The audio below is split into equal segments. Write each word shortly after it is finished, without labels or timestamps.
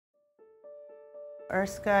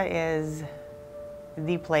ERSGA is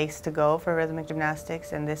the place to go for rhythmic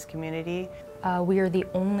gymnastics in this community. We are the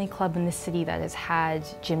only club in the city that has had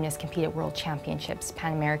gymnasts compete at World Championships,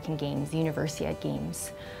 Pan American Games, the ERSGA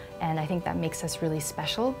Games, and I think that makes us really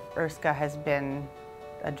special. ERSGA has been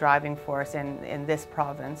a driving force in this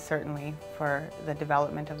province, certainly, for the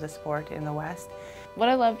development of the sport in the West. What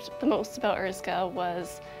I loved the most about ERSGA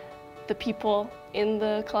was the people in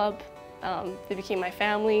the club. They became my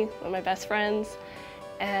family, one of my best friends,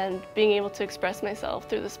 and being able to express myself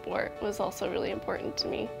through the sport was also really important to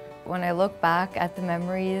me. When I look back at the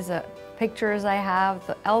memories, pictures I have,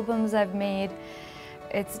 the albums I've made,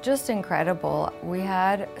 it's just incredible. We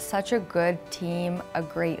had such a good team, a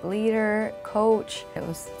great leader, coach. It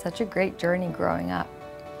was such a great journey growing up.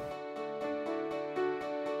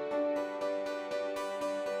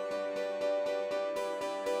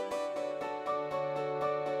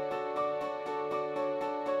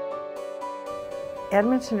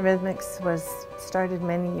 Edmonton Rhythmics was started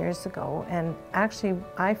many years ago, and actually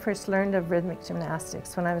I first learned of rhythmic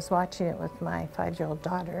gymnastics when I was watching it with my 5-year-old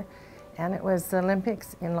daughter, and it was the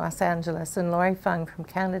Olympics in Los Angeles, and Lori Fung from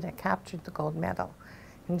Canada captured the gold medal,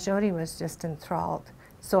 and Jody was just enthralled.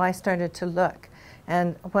 So I started to look,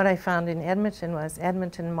 and what I found in Edmonton was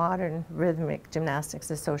Edmonton Modern Rhythmic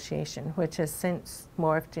Gymnastics Association, which has since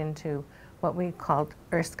morphed into what we called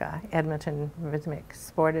ERSGA, Edmonton Rhythmic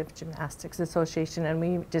Sportive Gymnastics Association, and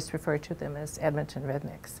we just refer to them as Edmonton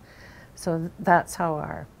Rhythmics. So that's how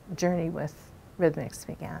our journey with rhythmics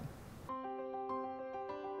began.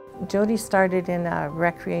 Jody started in a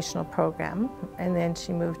recreational program, and then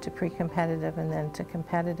she moved to pre-competitive and then to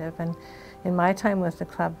competitive. And in my time with the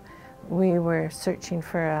club, we were searching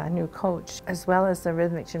for a new coach, as well as the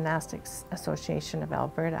Rhythmic Gymnastics Association of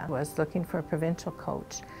Alberta was looking for a provincial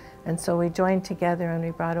coach. And so we joined together and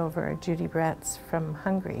we brought over Judy Bretz from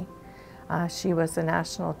Hungary. She was a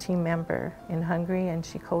national team member in Hungary and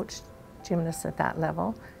she coached gymnasts at that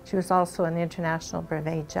level. She was also an international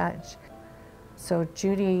brevet judge. So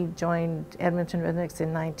Judy joined Edmonton Rhythmics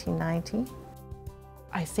in 1990.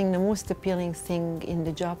 I think the most appealing thing in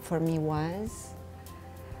the job for me was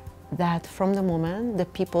that from the moment the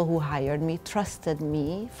people who hired me trusted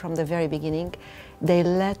me from the very beginning. They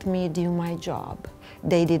let me do my job.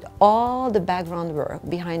 They did all the background work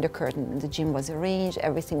behind the curtain. The gym was arranged,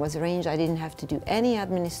 everything was arranged. I didn't have to do any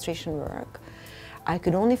administration work. I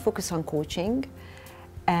could only focus on coaching,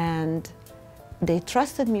 and they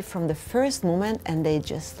trusted me from the first moment, and they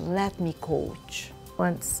just let me coach.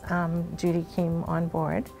 Once Judy came on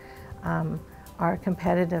board, our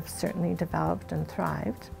competitive certainly developed and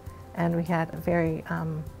thrived, and we had a very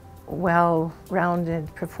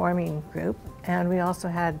well-rounded performing group, and we also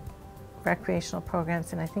had recreational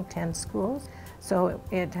programs in I think 10 schools, so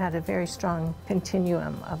it had a very strong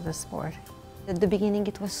continuum of the sport. At the beginning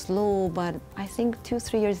it was slow, but I think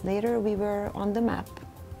 2-3 years later we were on the map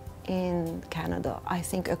in Canada, I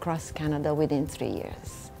think across Canada within 3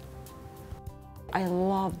 years. I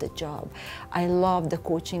loved the job, I loved the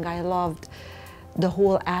coaching, I loved the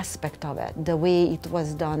whole aspect of it, the way it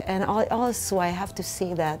was done. And also I have to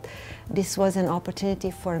say that this was an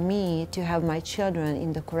opportunity for me to have my children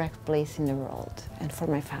in the correct place in the world and for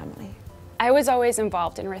my family. I was always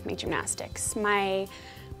involved in rhythmic gymnastics. My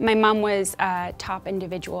mom was a top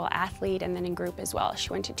individual athlete and then in group as well. She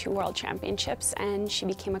went to 2 world championships and she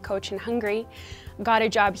became a coach in Hungary. Got a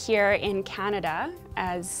job here in Canada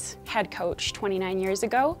as head coach 29 years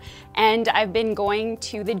ago, and I've been going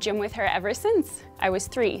to the gym with her ever since I was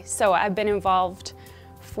 3. So I've been involved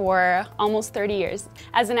for almost 30 years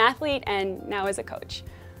as an athlete and now as a coach.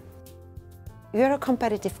 We are a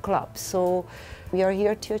competitive club, so we are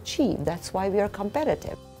here to achieve. That's why we are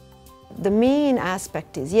competitive. The main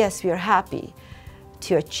aspect is, yes, we are happy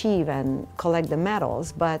to achieve and collect the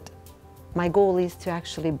medals, but my goal is to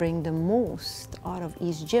actually bring the most out of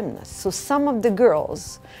each gymnast. So some of the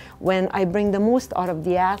girls, when I bring the most out of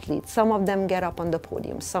the athletes, some of them get up on the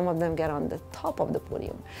podium, some of them get on the top of the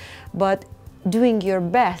podium. But doing your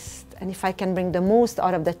best, and if I can bring the most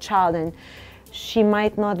out of the child, and she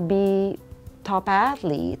might not be top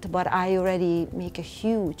athlete, but I already make a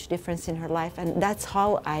huge difference in her life, and that's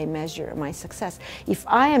how I measure my success. If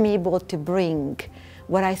I am able to bring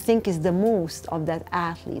what I think is the most of that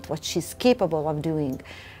athlete, what she's capable of doing,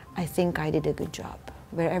 I think I did a good job,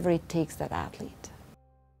 wherever it takes that athlete.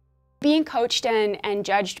 Being coached and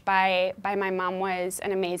judged by my mom was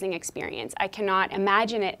an amazing experience. I cannot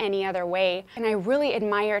imagine it any other way, and I really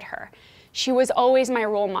admired her. She was always my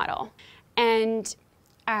role model. And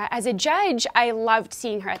as a judge, I loved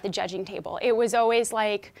seeing her at the judging table. It was always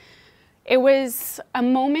like, It was a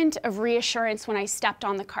moment of reassurance when I stepped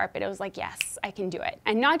on the carpet. It was like, yes, I can do it.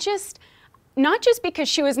 And not just because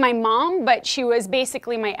she was my mom, but she was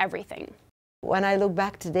basically my everything. When I look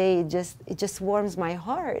back today, it just warms my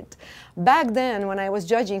heart. Back then, when I was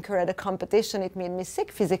judging her at a competition, it made me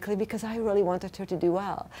sick physically because I really wanted her to do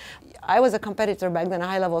well. I was a competitor back then, a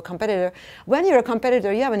high-level competitor. When you're a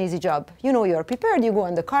competitor, you have an easy job. You know you're prepared, you go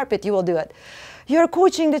on the carpet, you will do it. You're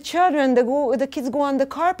coaching the children, the kids go on the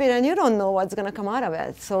carpet and you don't know what's gonna come out of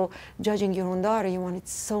it. So judging your own daughter, you want it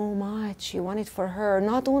so much. You want it for her,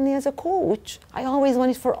 not only as a coach. I always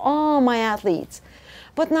want it for all my athletes.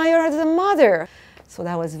 But now you're as a mother. So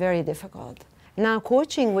that was very difficult. Now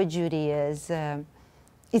coaching with Judy is,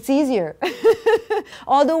 it's easier.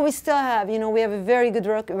 Although we still have, you know, we have a very good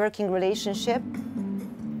working relationship.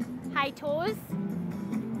 High toes,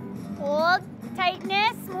 hold,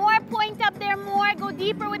 tightness, more, point up there more, go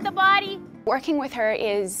deeper with the body. Working with her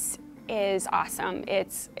is awesome.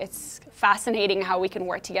 It's fascinating how we can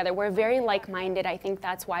work together. We're very like-minded. I think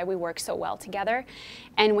that's why we work so well together.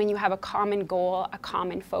 And when you have a common goal, a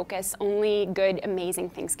common focus, only good,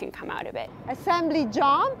 amazing things can come out of it. Assembly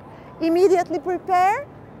jump, immediately prepare,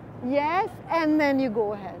 yes, and then you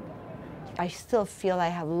go ahead. I still feel I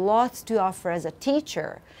have lots to offer as a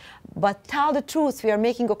teacher, but tell the truth, we are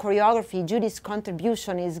making a choreography. Judy's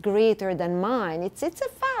contribution is greater than mine. It's a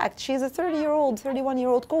fact. She's a 30-year-old,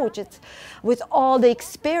 31-year-old coach. It's, with all the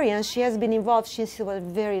experience, she has been involved since she was a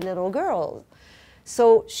very little girl.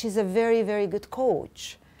 So she's a very, very good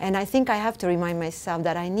coach. And I think I have to remind myself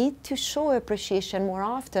that I need to show appreciation more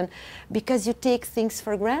often because you take things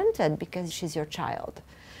for granted because she's your child.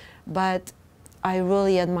 But I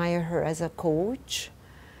really admire her as a coach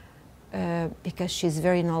because she's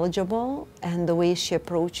very knowledgeable, and the way she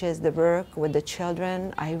approaches the work with the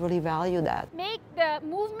children, I really value that. Make the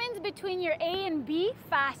movements between your A and B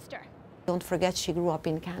faster. Don't forget she grew up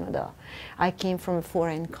in Canada. I came from a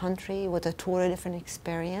foreign country with a totally different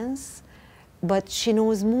experience, but she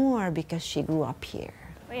knows more because she grew up here.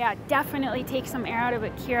 But yeah, definitely take some air out of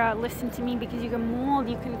it, Kira. Listen to me, because you can mold,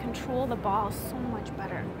 you can control the ball so much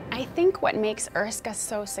better. I think what makes ERSGA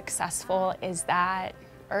so successful is that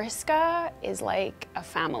ERSGA is like a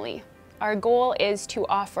family. Our goal is to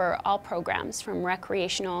offer all programs from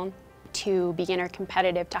recreational to beginner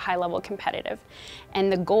competitive to high-level competitive. And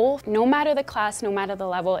the goal, no matter the class, no matter the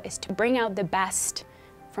level, is to bring out the best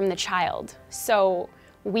from the child. So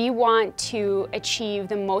we want to achieve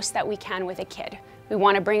the most that we can with a kid. We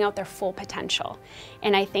want to bring out their full potential.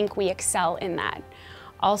 And I think we excel in that.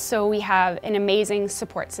 Also, we have an amazing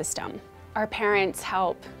support system. Our parents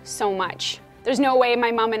help so much. There's no way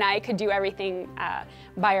my mom and I could do everything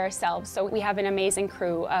by ourselves. So we have an amazing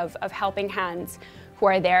crew of helping hands who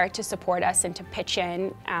are there to support us and to pitch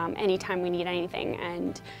in anytime we need anything.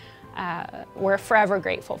 And we're forever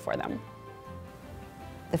grateful for them.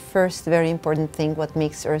 The first very important thing what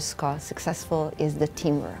makes ERSGA successful is the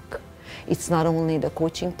teamwork. It's not only the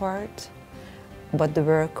coaching part, but the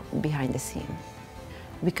work behind the scene.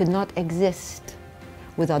 We could not exist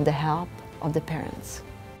without the help of the parents.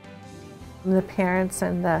 The parents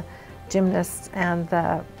and the gymnasts and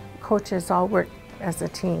the coaches all work as a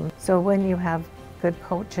team. So when you have good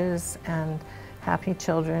coaches and happy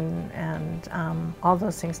children and all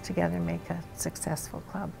those things together make a successful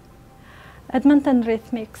club. Edmonton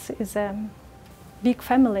Rhythmics is a big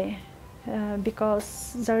family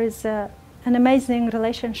because there is an amazing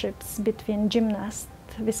relationships between gymnasts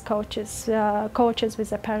with coaches, coaches with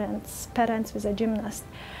the parents, parents with the gymnast.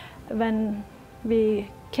 When we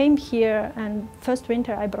came here and first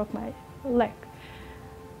winter I broke my leg.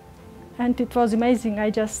 And it was amazing. I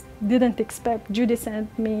just didn't expect. Judy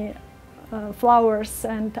sent me flowers,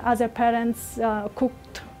 and other parents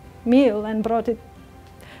cooked meal and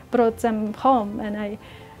brought them home, and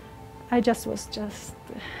I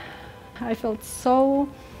felt so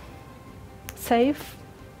safe,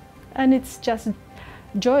 and it's just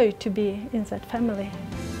joy to be in that family.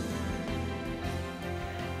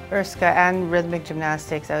 ERSGA and rhythmic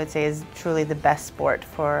gymnastics, I would say, is truly the best sport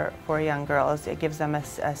for young girls. It gives them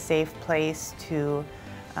a safe place to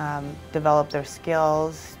develop their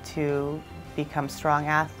skills, to become strong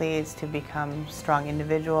athletes, to become strong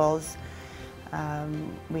individuals.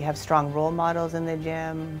 We have strong role models in the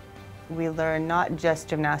gym. We learn not just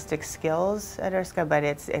gymnastic skills at ERSGA, but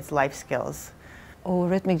it's life skills. Oh,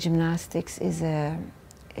 rhythmic gymnastics is a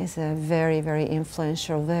very, very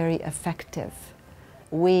influential, very effective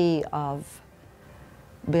way of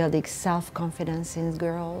building self-confidence in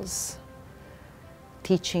girls,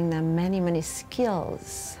 teaching them many, many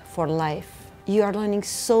skills for life. You are learning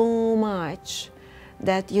so much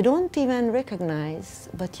that you don't even recognize,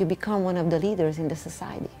 but you become one of the leaders in the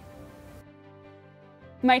society.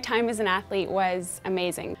 My time as an athlete was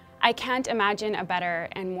amazing. I can't imagine a better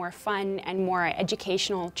and more fun and more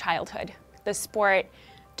educational childhood. The sport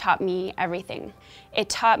taught me everything. It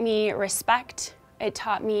taught me respect, it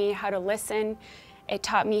taught me how to listen, it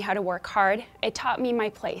taught me how to work hard, it taught me my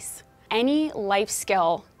place. Any life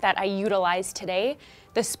skill that I utilize today,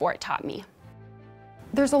 the sport taught me.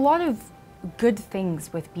 There's a lot of good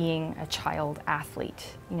things with being a child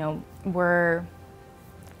athlete. You know, we're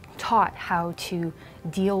taught how to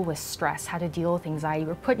deal with stress, how to deal with anxiety.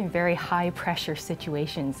 We're put in very high pressure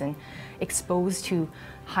situations and exposed to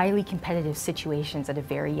highly competitive situations at a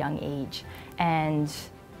very young age. And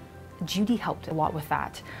Judy helped a lot with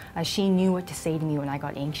that. She knew what to say to me when I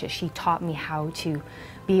got anxious. She taught me how to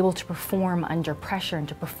be able to perform under pressure and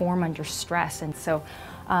to perform under stress. And so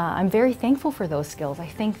I'm very thankful for those skills. I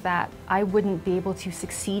think that I wouldn't be able to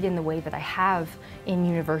succeed in the way that I have in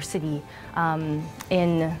university,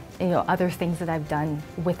 in other things that I've done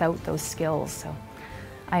without those skills. So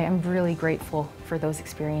I am really grateful for those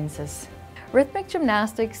experiences. Rhythmic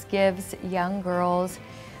gymnastics gives young girls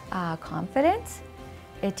confidence.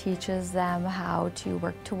 It teaches them how to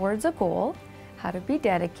work towards a goal, how to be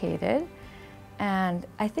dedicated, and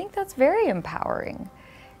I think that's very empowering.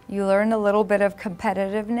 You learn a little bit of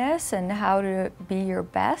competitiveness and how to be your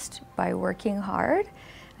best by working hard,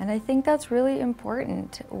 and I think that's really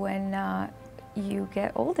important when you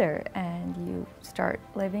get older and you start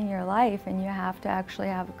living your life and you have to actually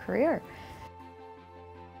have a career.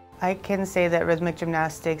 I can say that rhythmic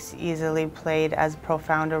gymnastics easily played as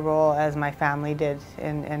profound a role as my family did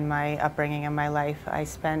in my upbringing and my life. I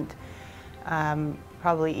spent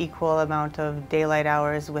probably equal amount of daylight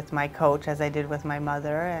hours with my coach as I did with my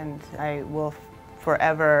mother, and I will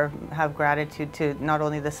forever have gratitude to not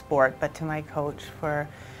only the sport but to my coach for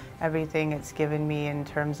everything it's given me in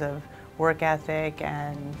terms of work ethic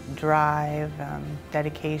and drive,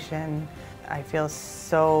 dedication. I feel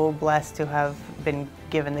so blessed to have been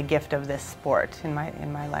given the gift of this sport in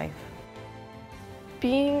my life.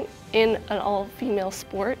 Being in an all-female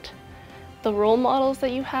sport, the role models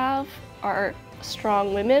that you have are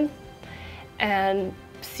strong women, and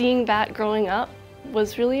seeing that growing up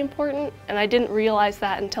was really important, and I didn't realize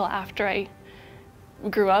that until after I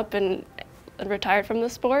grew up and retired from the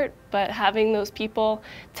sport, but having those people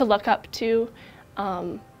to look up to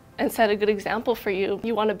and set a good example for you.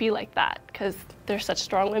 You want to be like that because they're such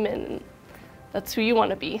strong women, and that's who you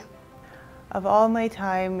want to be. Of all my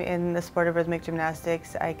time in the sport of rhythmic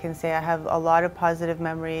gymnastics, I can say I have a lot of positive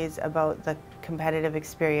memories about the competitive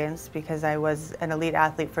experience because I was an elite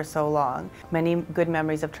athlete for so long. Many good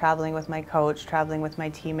memories of traveling with my coach, traveling with my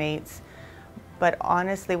teammates. But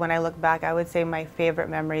honestly, when I look back, I would say my favorite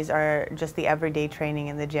memories are just the everyday training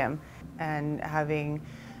in the gym and having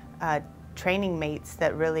training mates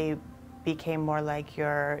that really became more like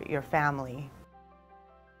your family.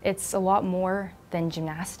 It's a lot more than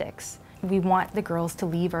gymnastics. We want the girls to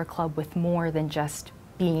leave our club with more than just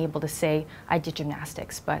being able to say, I did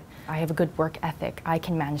gymnastics, but I have a good work ethic. I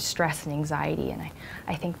can manage stress and anxiety, and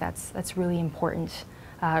I think that's really important,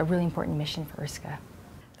 a really important mission for ERSGA.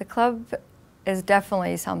 The club is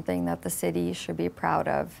definitely something that the city should be proud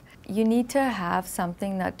of. You need to have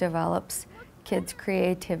something that develops kids'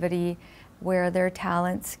 creativity, where their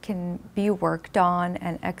talents can be worked on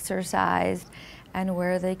and exercised, and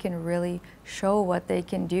where they can really show what they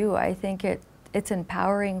can do. I think it's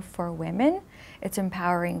empowering for women, it's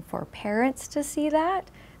empowering for parents to see that,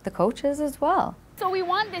 the coaches as well. So we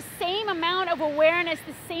want the same amount of awareness,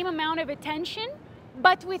 the same amount of attention,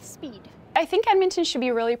 but with speed. I think Edmonton should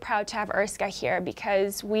be really proud to have ERSGA here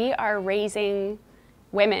because we are raising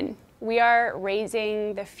women. We are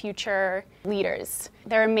raising the future leaders.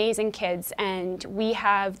 They're amazing kids, and we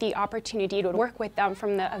have the opportunity to work with them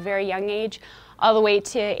from a very young age all the way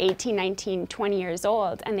to 18, 19, 20 years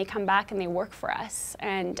old, and they come back and they work for us.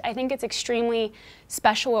 And I think it's extremely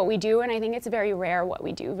special what we do, and I think it's very rare what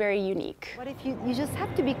we do, very unique. But if you just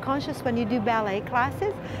have to be conscious when you do ballet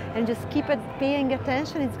classes and just keep paying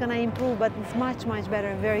attention, it's going to improve, but it's much, much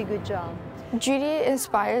better. Very good job. Judy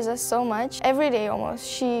inspires us so much. Every day almost,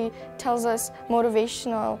 she tells us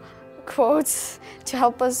motivational quotes to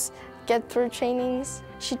help us get through trainings.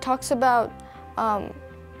 She talks about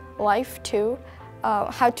life too,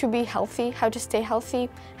 how to be healthy, how to stay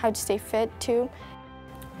fit too.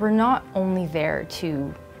 We're not only there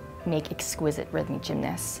to make exquisite rhythmic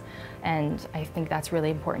gymnasts, and I think that's really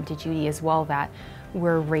important to Judy as well, that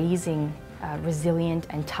we're raising resilient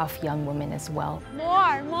and tough young women as well.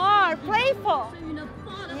 More, playful.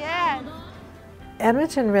 Yes.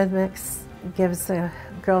 Edmonton Rhythmics gives the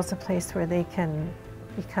girls a place where they can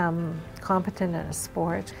become competent at a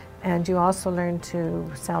sport, and you also learn to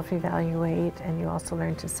self-evaluate, and you also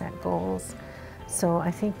learn to set goals. So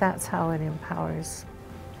I think that's how it empowers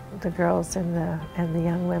the girls and the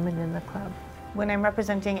young women in the club. When I'm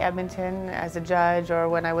representing Edmonton as a judge or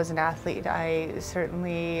when I was an athlete, I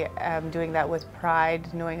certainly am doing that with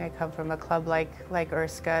pride, knowing I come from a club like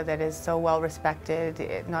ERSGA that is so well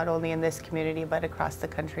respected, not only in this community but across the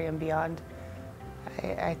country and beyond.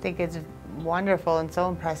 I think it's wonderful and so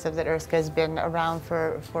impressive that ERSGA has been around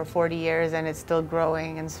for 40 years and it's still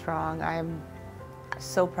growing and strong. I'm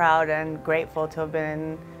so proud and grateful to have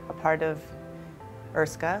been a part of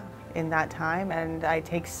ERSGA in that time, and I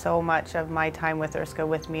take so much of my time with ERSGA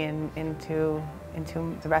with me into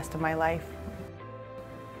the rest of my life.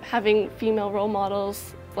 Having female role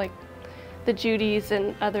models like the Judys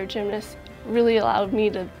and other gymnasts really allowed me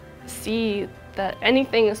to see that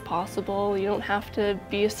anything is possible. You don't have to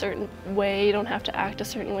be a certain way, you don't have to act a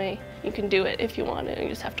certain way. You can do it if you want it, and you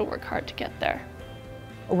just have to work hard to get there.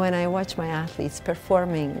 When I watch my athletes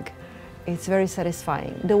performing, it's very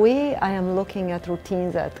satisfying. The way I am looking at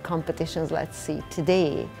routines at competitions, let's see,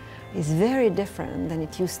 today is very different than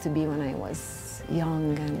it used to be when I was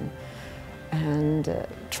young and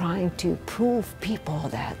trying to prove people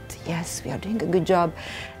that, yes, we are doing a good job.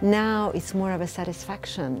 Now it's more of a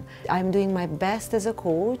satisfaction. I'm doing my best as a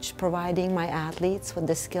coach, providing my athletes with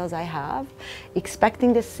the skills I have,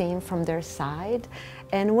 expecting the same from their side.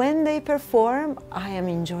 And when they perform, I am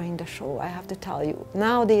enjoying the show, I have to tell you.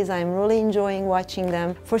 Nowadays, I'm really enjoying watching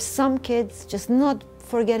them. For some kids, just not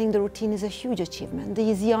forgetting the routine is a huge achievement.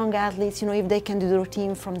 These young athletes, you know, if they can do the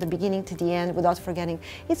routine from the beginning to the end without forgetting,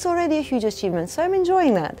 it's already a huge achievement. So I'm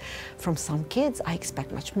enjoying that. From some kids, I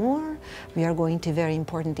expect much more. We are going to very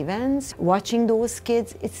important events. Watching those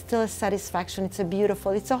kids, it's still a satisfaction. It's a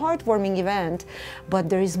heartwarming event, but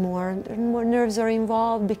there is more nerves are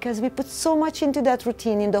involved because we put so much into that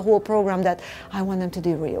routine in the whole program that I want them to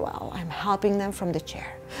do really well. I'm helping them from the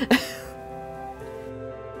chair.